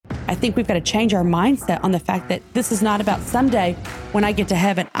I think we've got to change our mindset on the fact that this is not about someday when I get to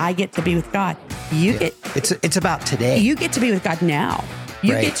heaven, I get to be with God. It's about today. You get to be with God now.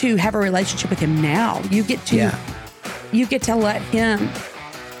 You get to have a relationship with him now. You get to let him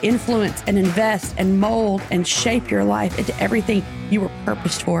influence and invest and mold and shape your life into everything you were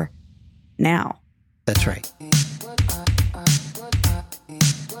purposed for now. That's right.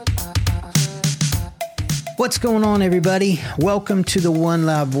 What's going on, everybody? Welcome to the One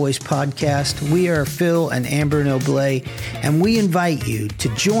Loud Voice podcast. We are Phil and Amber Nobley, and we invite you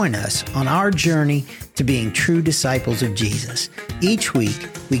to join us on our journey to being true disciples of Jesus. Each week,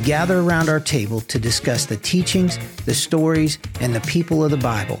 we gather around our table to discuss the teachings, the stories, and the people of the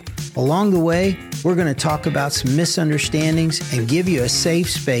Bible. Along the way, we're going to talk about some misunderstandings and give you a safe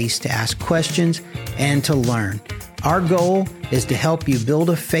space to ask questions and to learn. Our goal is to help you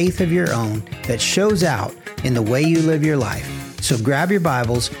build a faith of your own that shows out in the way you live your life. So grab your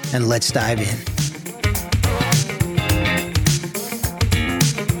Bibles and let's dive in.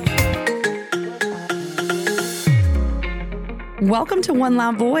 Welcome to One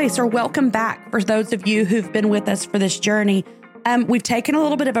Loud Voice, or welcome back for those of you who've been with us for this journey. We've taken a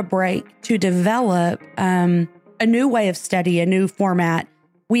little bit of a break to develop a new way of study, a new format.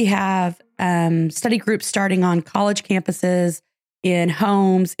 We have study groups starting on college campuses, in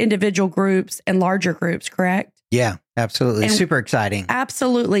homes, individual groups, and larger groups, correct? Yeah, absolutely. And super exciting.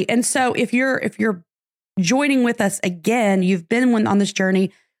 Absolutely. And so if you're joining with us again, you've been on this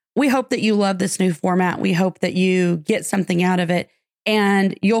journey, we hope that you love this new format. We hope that you get something out of it,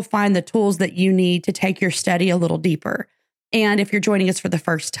 and you'll find the tools that you need to take your study a little deeper. And if you're joining us for the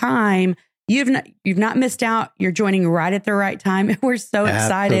first time, you've not missed out. You're joining right at the right time. We're so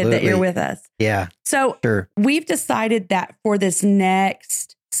excited that you're with us. Yeah. So We've decided that for this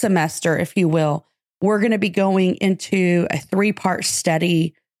next semester, if you will, we're going to be going into a 3-part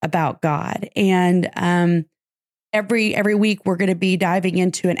study about God. And every week we're going to be diving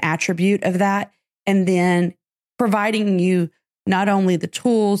into an attribute of that, and then providing you not only the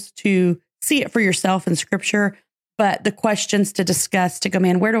tools to see it for yourself in Scripture, but the questions to discuss, to go,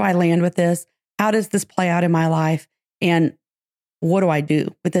 man, where do I land with this? How does this play out in my life? And what do I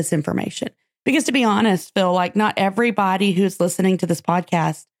do with this information? Because to be honest, Phil, like not everybody who's listening to this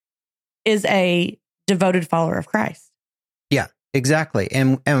podcast is a devoted follower of Christ. Yeah, exactly.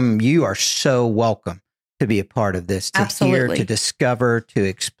 And you are so welcome to be a part of this, to hear, to discover, to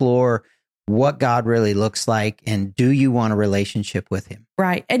explore what God really looks like, and do you want a relationship with him?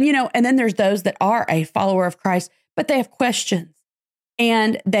 Right. And and then there's those that are a follower of Christ, but they have questions,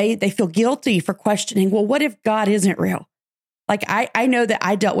 and they feel guilty for questioning. Well, what if God isn't real? Like I know that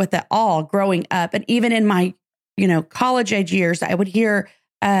I dealt with it all growing up, and even in my college age years, I would hear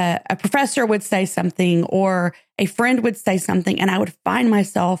a professor would say something, or a friend would say something, and I would find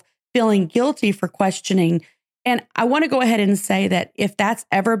myself feeling guilty for questioning. And I want to go ahead and say that if that's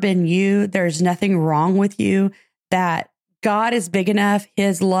ever been you, there's nothing wrong with you. That God is big enough.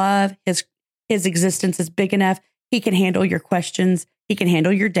 His love, his existence is big enough. He can handle your questions. He can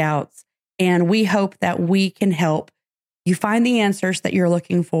handle your doubts. And we hope that we can help you find the answers that you're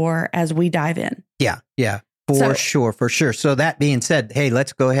looking for as we dive in. Yeah. For sure. So that being said, hey,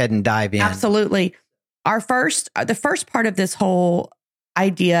 let's go ahead and dive in. Absolutely. The first part of this whole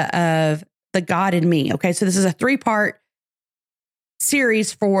idea of the God in me. Okay. So this is a 3-part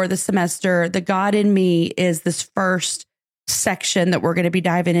series for the semester. The God in me is this first section that we're going to be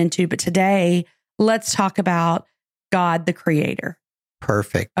diving into. But today, let's talk about God, the Creator.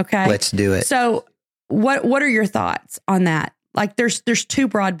 Perfect. Okay. Let's do it. So what are your thoughts on that? Like there's 2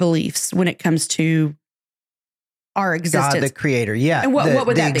 broad beliefs when it comes to our existence. God, the Creator. Yeah. And what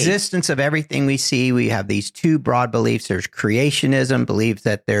would that be? The existence of everything we see. We have these 2 broad beliefs. There's creationism, believes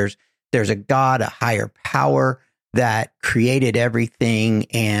that there's a God, a higher power that created everything,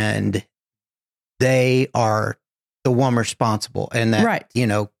 and they are the one responsible. And that,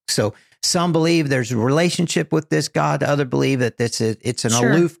 so some believe there's a relationship with this God. Others believe that it's an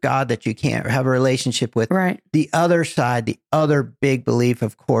aloof God that you can't have a relationship with. Right. The other side, the other big belief,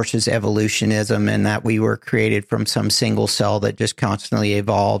 of course, is evolutionism, and that we were created from some single cell that just constantly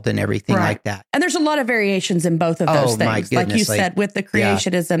evolved and everything like that. And there's a lot of variations in both of those things. My goodness, like you said, with the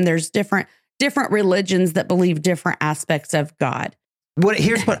creationism, there's different religions that believe different aspects of God.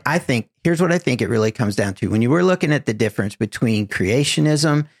 Here's what I think it really comes down to. When you were looking at the difference between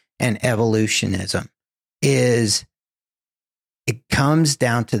creationism and evolutionism, is it comes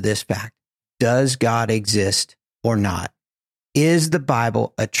down to this fact: does God exist or not? Is the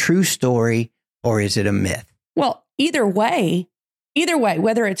Bible a true story or is it a myth? Well, either way,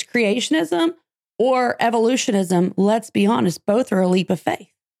 whether it's creationism or evolutionism, let's be honest, both are a leap of faith.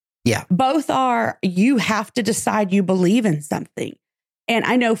 Yeah. Both are, you have to decide you believe in something. And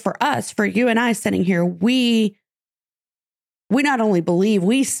I know for us, for you and I sitting here, we not only believe,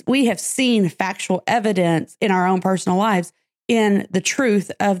 we have seen factual evidence in our own personal lives in the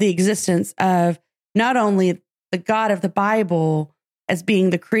truth of the existence of not only the God of the Bible as being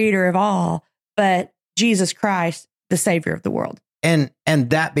the creator of all, but Jesus Christ, the Savior of the world. And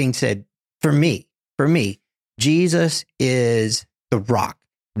that being said, for me, Jesus is the rock.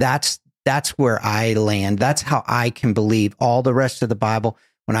 That's where I land. That's how I can believe all the rest of the Bible.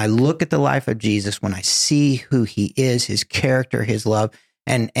 When I look at the life of Jesus, when I see who he is, his character, his love,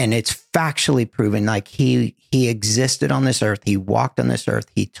 and it's factually proven, like he existed on this earth, he walked on this earth,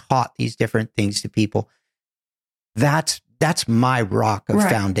 he taught these different things to people. That's my rock of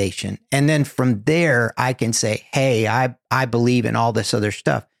foundation. And then from there, I can say, hey, I believe in all this other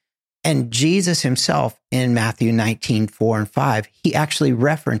stuff. And Jesus himself in Matthew 19:4-5, he actually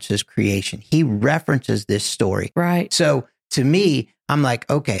references creation. He references this story. Right. So to me, I'm like,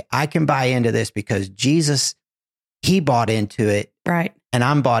 okay, I can buy into this because Jesus, he bought into it. Right. And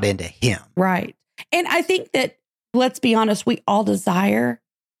I'm bought into him. Right. And I think that, let's be honest, we all desire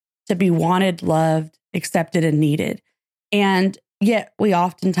to be wanted, loved, accepted, and needed. And yet we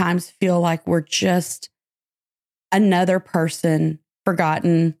oftentimes feel like we're just another person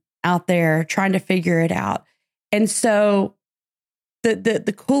forgotten out there trying to figure it out. And so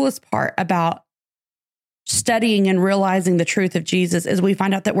the coolest part about studying and realizing the truth of Jesus is we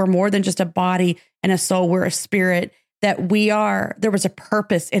find out that we're more than just a body and a soul. We're a spirit, that there was a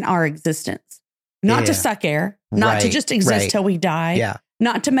purpose in our existence, not to suck air, not to just exist till we die,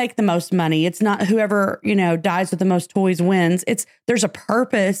 not to make the most money. It's not whoever, dies with the most toys wins. There's a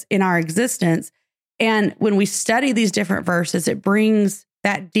purpose in our existence. And when we study these different verses, it brings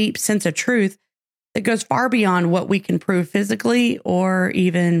that deep sense of truth that goes far beyond what we can prove physically or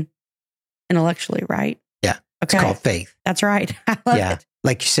even intellectually, right? Yeah. Okay. It's called faith. That's right. I love it.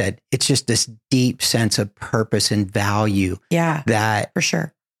 Like you said, it's just this deep sense of purpose and value. Yeah. That for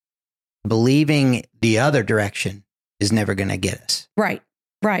sure. Believing the other direction is never going to get us. Right.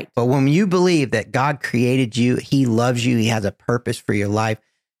 Right. But when you believe that God created you, he loves you, he has a purpose for your life,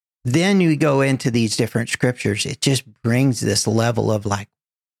 then you go into these different scriptures. It just brings this level of like,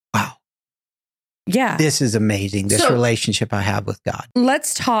 wow. Yeah. This is amazing. This relationship I have with God.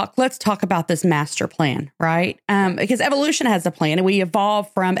 Let's talk about this master plan, right? Because evolution has a plan, and we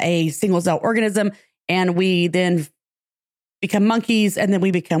evolve from a single cell organism, and we then become monkeys, and then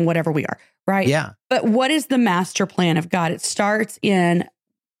we become whatever we are, right? Yeah. But what is the master plan of God? It starts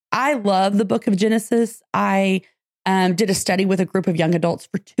I love the book of Genesis. I did a study with a group of young adults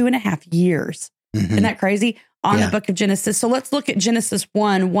for 2.5 years. Mm-hmm. Isn't that crazy? On the book of Genesis. So let's look at Genesis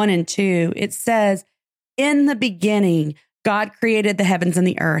 1:1-2. It says, in the beginning, God created the heavens and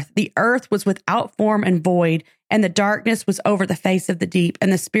the earth. The earth was without form and void, and the darkness was over the face of the deep,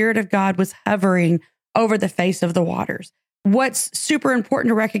 and the Spirit of God was hovering over the face of the waters. What's super important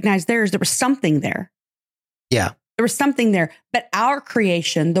to recognize there is there was something there. Yeah. There was something there. But our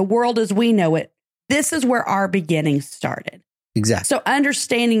creation, the world as we know it, this is where our beginnings started. Exactly. So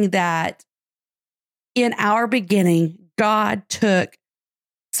understanding that in our beginning, God took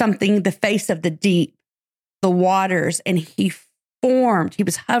something, the face of the deep, the waters, and he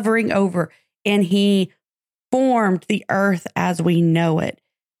was hovering over, and he formed the earth as we know it.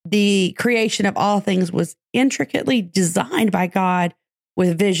 The creation of all things was intricately designed by God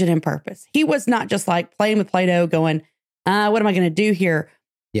with vision and purpose. He was not just like playing with Play-Doh going, what am I going to do here?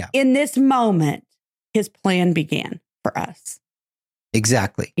 Yeah. In this moment, his plan began for us.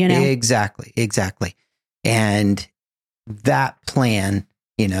 Exactly. Exactly. And that plan,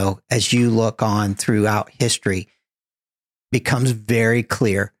 as you look on throughout history, becomes very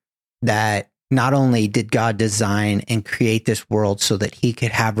clear that not only did God design and create this world so that he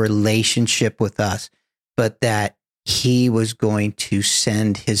could have relationship with us, but that he was going to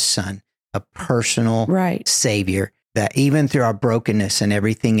send his son, a personal savior, that even through our brokenness and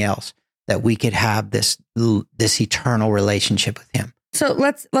everything else, that we could have this eternal relationship with him. So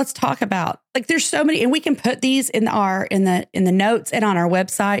let's talk about, like, there's so many, and we can put these in the notes and on our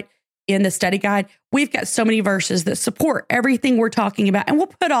website in the study guide. We've got so many verses that support everything we're talking about, and we'll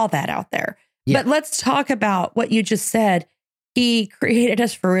put all that out there. Yeah. But let's talk about what you just said. He created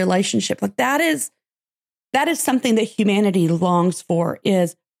us for a relationship. Like that is something that humanity longs for,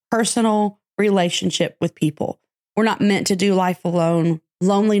 is personal relationship with people. We're not meant to do life alone.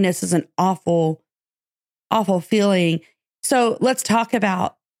 Loneliness is an awful, awful feeling. So let's talk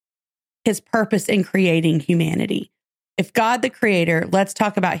about his purpose in creating humanity. If God the creator, let's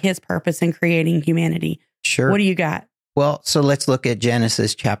talk about his purpose in creating humanity. Sure. What do you got? Well, so let's look at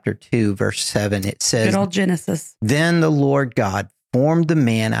Genesis chapter 2, verse 7. It says, Good old Genesis. Then the Lord God formed the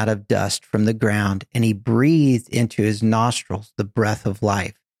man out of dust from the ground, and he breathed into his nostrils the breath of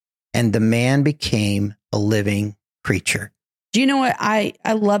life, and the man became a living creature. Do you know what I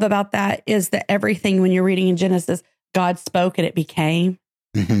love about that is that everything when you're reading in Genesis, God spoke and it became.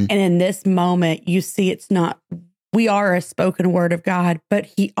 Mm-hmm. And in this moment, you see it's not, we are a spoken word of God, but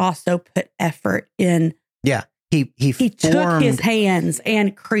he also put effort in. Yeah. He took his hands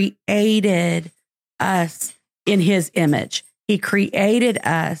and created us in his image. He created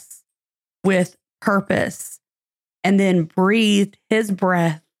us with purpose and then breathed his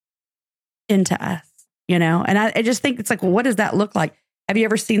breath into us, you know? And I just think it's like, well, what does that look like? Have you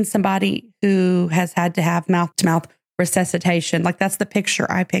ever seen somebody who has had to have mouth-to-mouth resuscitation? Like that's the picture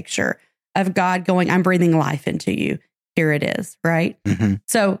I picture of God going, I'm breathing life into you. Here it is, right? Mm-hmm.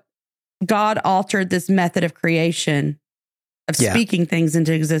 So God altered this method of creation, of speaking things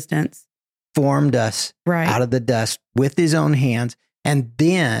into existence. Formed us right out of the dust with his own hands. And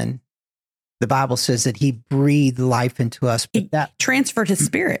then the Bible says that he breathed life into us. But he transferred his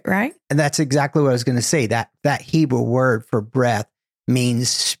spirit, right? And that's exactly what I was going to say. That Hebrew word for breath means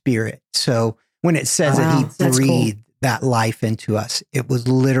spirit. So when it says that he breathed that life into us, it was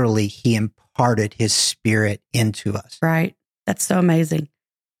literally he imparted his spirit into us. Right. That's so amazing.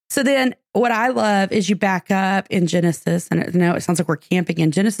 So then what I love is you back up in Genesis, and I know it sounds like we're camping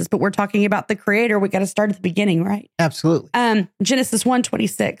in Genesis, but we're talking about the creator. We got to start at the beginning, right? Absolutely. Genesis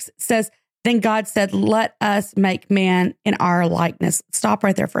 1:26 says, then God said, let us make man in our likeness. Stop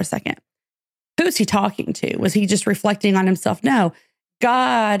right there for a second. Who's he talking to? Was he just reflecting on himself? No.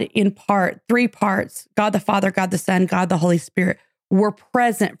 God in three parts, God the Father, God the Son, God the Holy Spirit were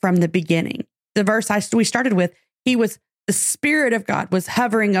present from the beginning. The verse we started with, the Spirit of God was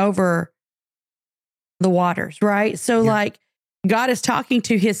hovering over the waters, right? So like God is talking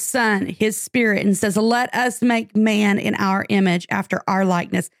to his Son, his Spirit, and says, let us make man in our image after our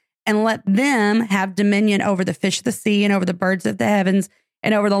likeness, and let them have dominion over the fish of the sea and over the birds of the heavens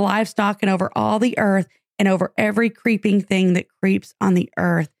and over the livestock and over all the earth and over every creeping thing that creeps on the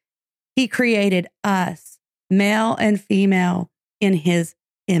earth. He created us, male and female, in his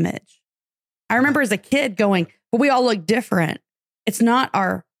image. I remember as a kid going, well, we all look different. It's not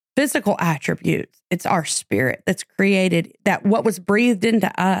our physical attributes. It's our spirit that's created, that what was breathed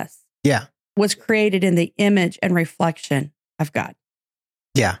into us was created in the image and reflection of God.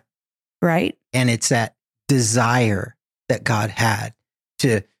 Yeah. Right? And it's that desire that God had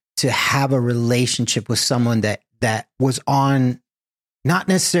to have a relationship with someone that was on, not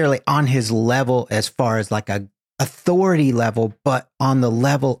necessarily on his level as far as like a authority level, but on the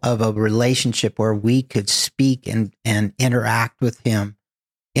level of a relationship where we could speak and interact with him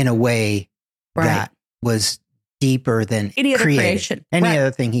in a way that was deeper than any other creation, any other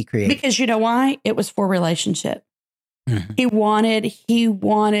thing he created. Because you know why? It was for relationship. Mm-hmm. He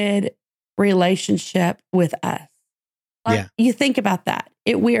wanted relationship with us. Like, you think about that.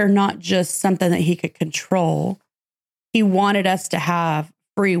 We are not just something that he could control. He wanted us to have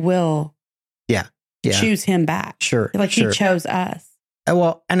free will. Choose him back. He chose us.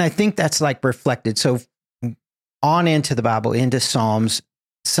 Well, and I think that's like reflected. So on into the Bible, into Psalms,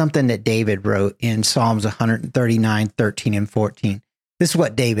 something that David wrote in Psalms 139, 13 and 14. This is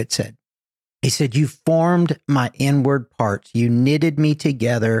what David said. He said, you formed my inward parts. You knitted me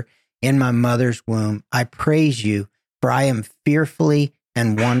together in my mother's womb. I praise you, for I am fearfully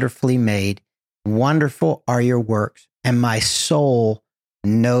and wonderfully made. Wonderful are your works, and my soul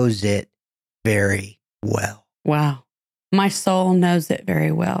knows it very well. Wow. My soul knows it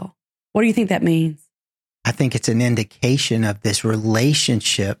very well. What do you think that means? I think it's an indication of this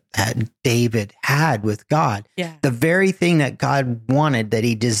relationship that David had with God. Yeah. The very thing that God wanted, that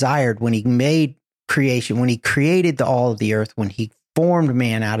he desired when he made creation, when he created all of the earth, when he formed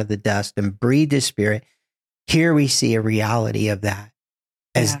man out of the dust and breathed his spirit. Here we see a reality of that.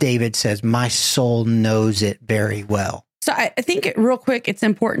 As David says, my soul knows it very well. So I think real quick, it's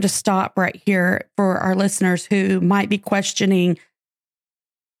important to stop right here for our listeners who might be questioning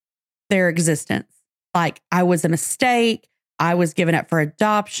their existence. Like, I was a mistake. I was given up for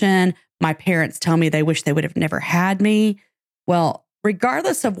adoption. My parents tell me they wish they would have never had me. Well,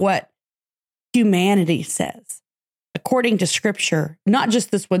 regardless of what humanity says, according to scripture, not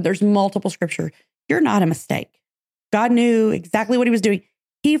just this one, there's multiple scripture, you're not a mistake. God knew exactly what he was doing.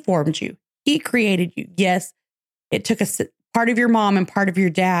 He formed you. He created you. Yes, it took a part of your mom and part of your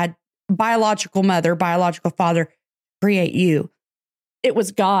dad, biological mother, biological father, to create you. It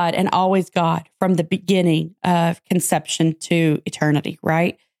was God and always God from the beginning of conception to eternity,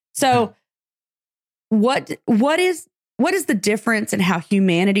 right? So what is what is the difference in how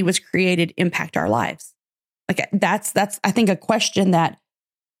humanity was created impact our lives? Like that's I think a question that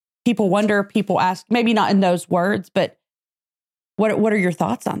people wonder, people ask, maybe not in those words, but what are your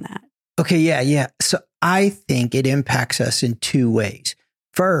thoughts on that? Okay, yeah. So I think it impacts us in two ways.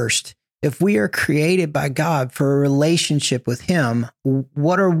 First, if we are created by God for a relationship with him,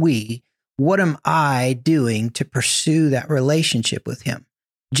 what am I doing to pursue that relationship with him?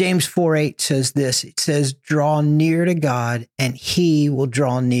 James 4:8 says this. It says, draw near to God and he will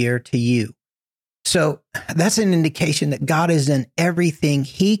draw near to you. So that's an indication that God has done everything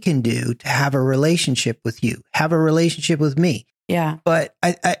he can do to have a relationship with you, have a relationship with me. Yeah. But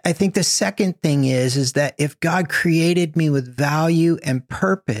I think the second thing is that if God created me with value and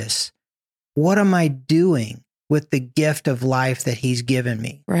purpose, what am I doing with the gift of life that he's given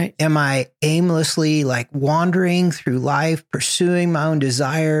me? Right. Am I aimlessly like wandering through life, pursuing my own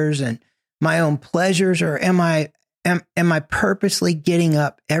desires and my own pleasures? Or am I purposely getting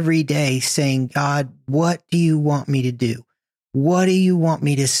up every day saying, God, what do you want me to do? What do you want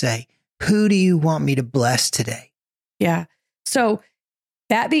me to say? Who do you want me to bless today? Yeah. So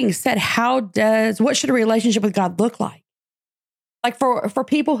that being said, what should a relationship with God look like? Like for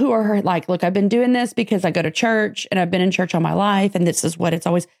people who are like, look, I've been doing this because I go to church and I've been in church all my life and this is what it's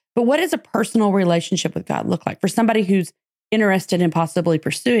always, but what does a personal relationship with God look like for somebody who's interested in possibly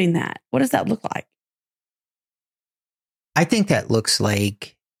pursuing that? What does that look like? I think that looks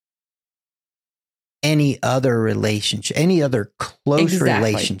like any other relationship, any other close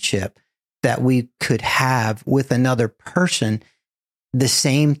relationship that we could have with another person. The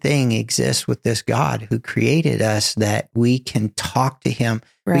same thing exists with this God who created us, that we can talk to him.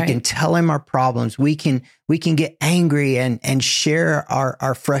 Right. We can tell him our problems. We can get angry and share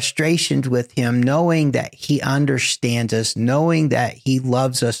our frustrations with him, knowing that he understands us, knowing that he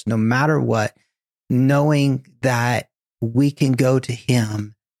loves us no matter what, knowing that we can go to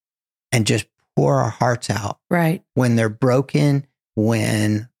him and just pour our hearts out. Right. When they're broken,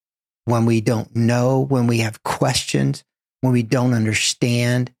 when we don't know, when we have questions, when we don't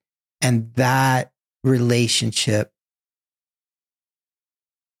understand. And that relationship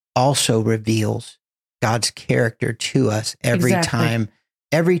also reveals God's character to us every time.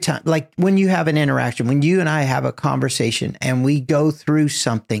 Every time, like when you have an interaction, when you and I have a conversation and we go through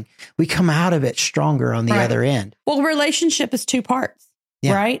something, we come out of it stronger on the other end. Well, relationship is two parts,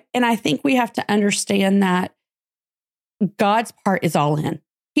 right? And I think we have to understand that God's part is all in.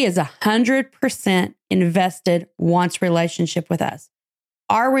 He is 100% invested, wants relationship with us.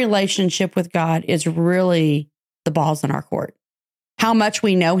 Our relationship with God is really the balls in our court. How much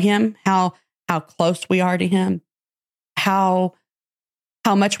we know him, how close we are to him, how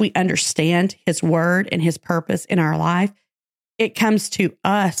much we understand his word and his purpose in our life. It comes to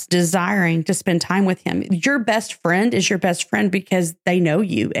us desiring to spend time with him. Your best friend is your best friend because they know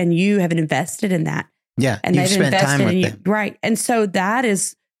you and you have invested in that. Yeah. And you've spent time with them. Right. And so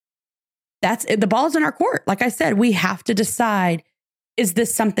that's the ball's in our court. Like I said, we have to decide, is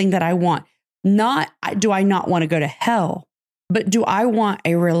this something that I want? Do I not want to go to hell, but do I want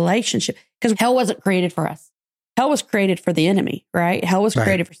a relationship? Because hell wasn't created for us. Hell was created for the enemy, right? Hell was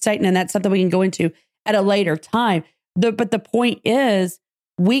created for Satan. And that's something we can go into at a later time. But the point is,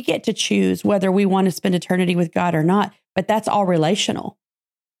 we get to choose whether we want to spend eternity with God or not. But that's all relational.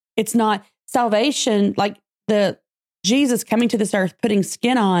 It's not salvation, like the Jesus coming to this earth, putting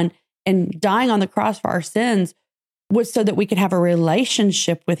skin on and dying on the cross for our sins was so that we could have a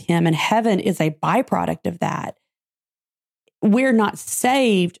relationship with him. And heaven is a byproduct of that. We're not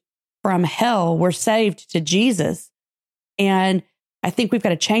saved from hell. We're saved to Jesus. And I think we've got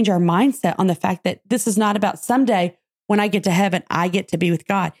to change our mindset on the fact that this is not about someday when I get to heaven, I get to be with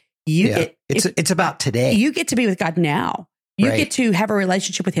God. It's about today. You get to be with God now. You get to have a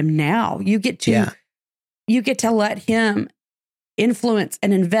relationship with him now. You get to let him influence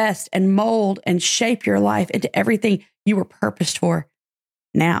and invest and mold and shape your life into everything you were purposed for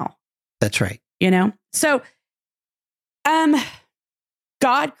now. That's right. So,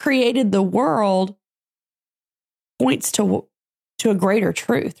 God created the world points to a greater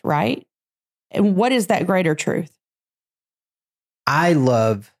truth, right? And what is that greater truth? I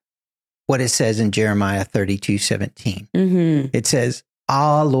love what it says in Jeremiah 32:17. Mm-hmm. It says,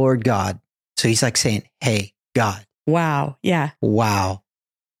 "Ah, Lord God." So he's like saying, "Hey, God." Wow. Yeah. Wow.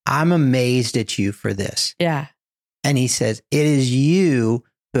 I'm amazed at you for this. Yeah. And he says, "It is you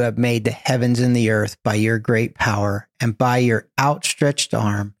who have made the heavens and the earth by your great power and by your outstretched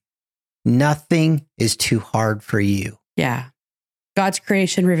arm. Nothing is too hard for you." Yeah. God's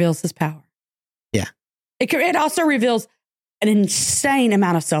creation reveals his power. Yeah. It also reveals an insane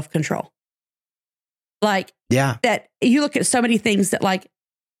amount of self-control. Like, that you look at so many things that like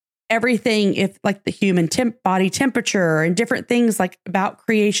everything, if like the human body temperature and different things like about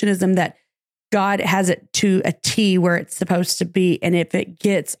creationism, that God has it to a T where it's supposed to be. And if it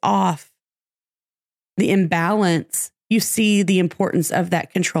gets off the imbalance, you see the importance of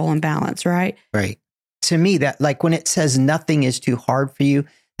that control and balance, right? Right. To me, that like when it says nothing is too hard for you,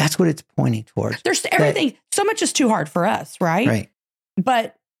 that's what it's pointing towards. There's everything. So much is too hard for us, right? Right.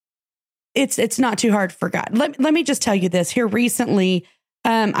 But it's not too hard for God. Let me just tell you this here recently.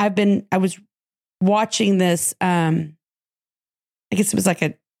 I was watching this, I guess it was like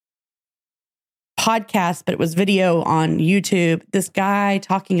a podcast, but it was video on YouTube. This guy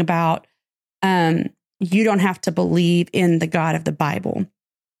talking about, you don't have to believe in the God of the Bible.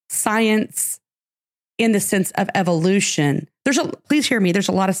 Science in the sense of evolution. Please hear me. There's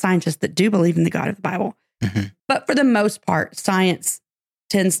a lot of scientists that do believe in the God of the Bible, but for the most part, science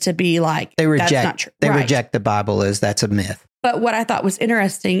tends to be like, that's not true. They reject the Bible as that's a myth. But what I thought was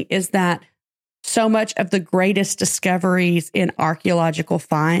interesting is that so much of the greatest discoveries in archaeological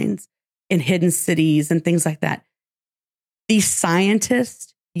finds in hidden cities and things like that, these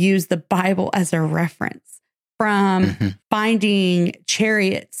scientists use the Bible as a reference, from finding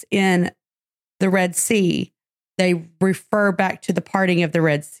chariots in the Red Sea. They refer back to the parting of the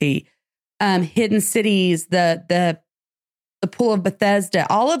Red Sea, hidden cities, the Pool of Bethesda,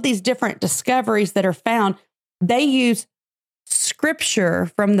 all of these different discoveries that are found. They use scripture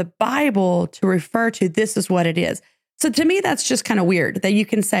from the Bible to refer to this is what it is. So to me, that's just kind of weird that you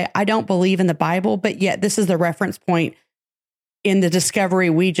can say, I don't believe in the Bible, but yet this is the reference point in the discovery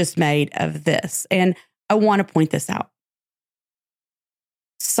we just made of this. And I want to point this out.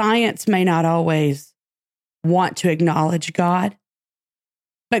 Science may not always want to acknowledge God,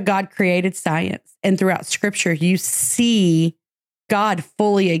 but God created science. And throughout scripture, you see God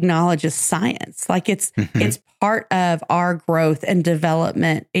fully acknowledges science. Like it's part of our growth and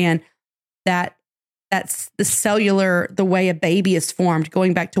development. And that's the cellular, the way a baby is formed,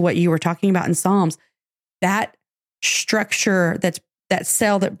 going back to what you were talking about in Psalms, that structure, that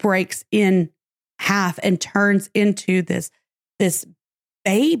cell that breaks in half and turns into this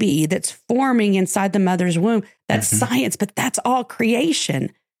baby that's forming inside the mother's womb. That's science, but that's all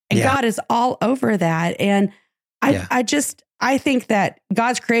creation. And God is all over that. And I think that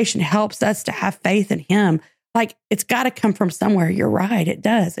God's creation helps us to have faith in him. Like, it's got to come from somewhere. You're right. It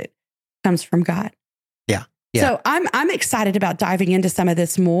does. It comes from God. Yeah. So I'm excited about diving into some of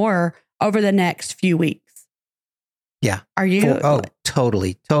this more over the next few weeks. Yeah. Are you?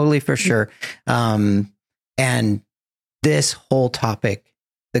 Totally for sure. And this whole topic,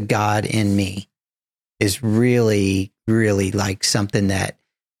 the God in me, is really, really like something that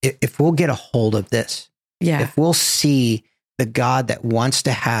if we'll get a hold of this, if we'll see the God that wants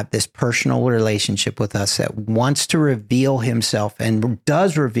to have this personal relationship with us, that wants to reveal himself and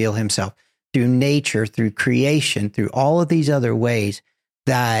does reveal himself through nature, through creation, through all of these other ways,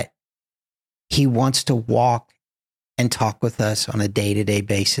 that he wants to walk and talk with us on a day-to-day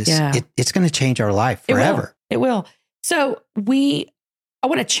basis. It's going to change our life forever. It will. So I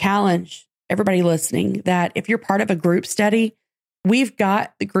want to challenge everybody listening that if you're part of a group study, we've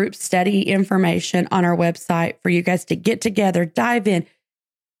got the group study information on our website for you guys to get together, dive in,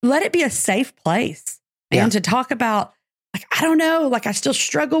 let it be a safe place and to talk about, like, I don't know, like I still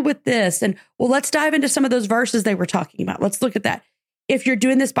struggle with this. And well, let's dive into some of those verses they were talking about. Let's look at that. If you're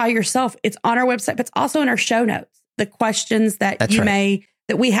doing this by yourself, it's on our website, but it's also in our show notes. The questions that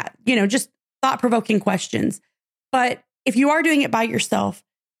that we have, just thought-provoking questions. But if you are doing it by yourself,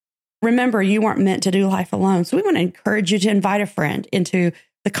 remember, you weren't meant to do life alone. So we want to encourage you to invite a friend into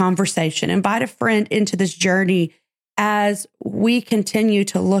the conversation, invite a friend into this journey as we continue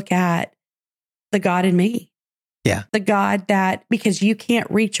to look at the God in me. Yeah. The God that, because you can't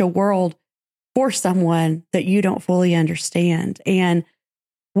reach a world for someone that you don't fully understand. And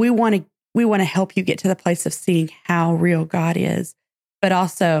we want to help you get to the place of seeing how real God is, but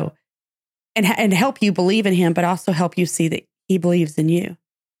also, and help you believe in him, but also help you see that he believes in you.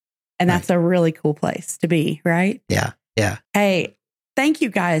 And that's a really cool place to be, right? Yeah. Yeah. Hey, thank you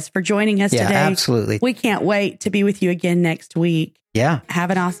guys for joining us today. Absolutely. We can't wait to be with you again next week. Yeah. Have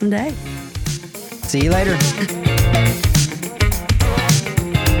an awesome day. See you later.